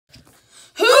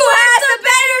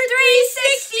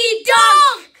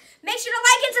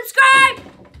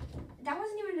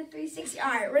60. All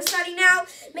right, we're starting now.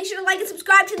 Make sure to like and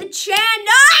subscribe to the channel.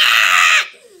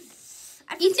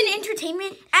 Eaton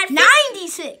Entertainment at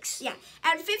 96. Yeah,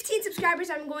 at 15 subscribers,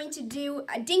 I'm going to do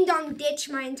a ding dong ditch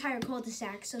my entire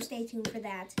cul-de-sac. So stay tuned for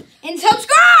that. And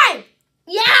subscribe.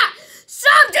 Yeah,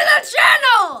 sub to the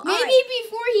channel. Maybe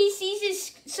before he sees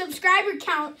his subscriber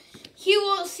count, he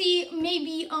will see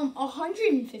maybe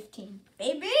 115.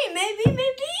 Maybe.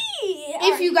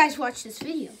 If you guys watch this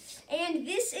video. And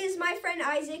this is my friend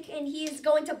Isaac, and he is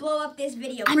going to blow up this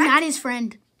video. I'm not his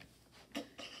friend.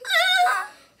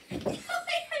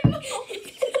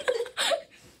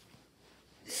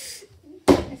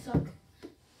 I suck.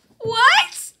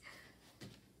 What?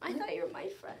 I thought you were my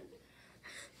friend.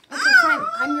 Okay, fine.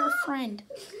 I'm your friend.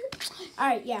 All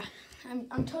right, yeah.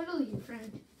 I'm totally your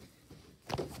friend.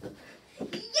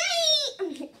 Yay!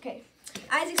 Okay.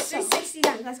 Isaac's 360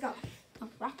 done. Let's go. Oh,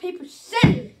 rock, paper, scissors. I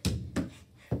need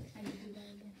to do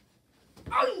that again.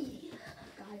 Oh,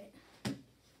 Got it.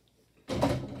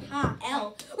 ha,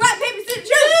 L. Rock, paper, scissors,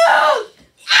 shoot!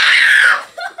 Ah!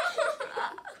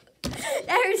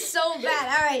 That hurts so bad.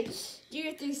 All right. Do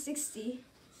your 360.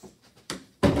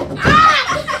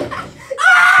 Ah!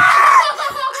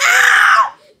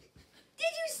 Ah!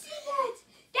 Did you see that?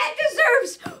 That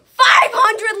deserves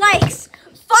 500 likes.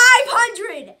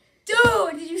 500.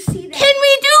 Dude, did you see that? Can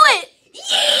we do it?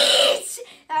 Yeet!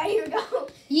 All right, here we go.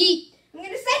 Yeet. I'm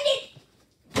going to send it.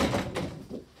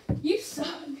 You suck.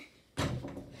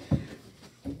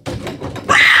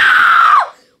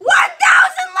 Wow!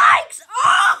 1,000 likes! Oh!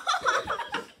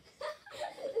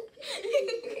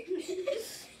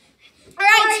 All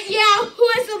right, yeah. Who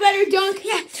has the better dunk?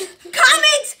 Yeah.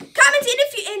 Comment,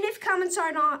 and if comments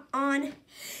are not on,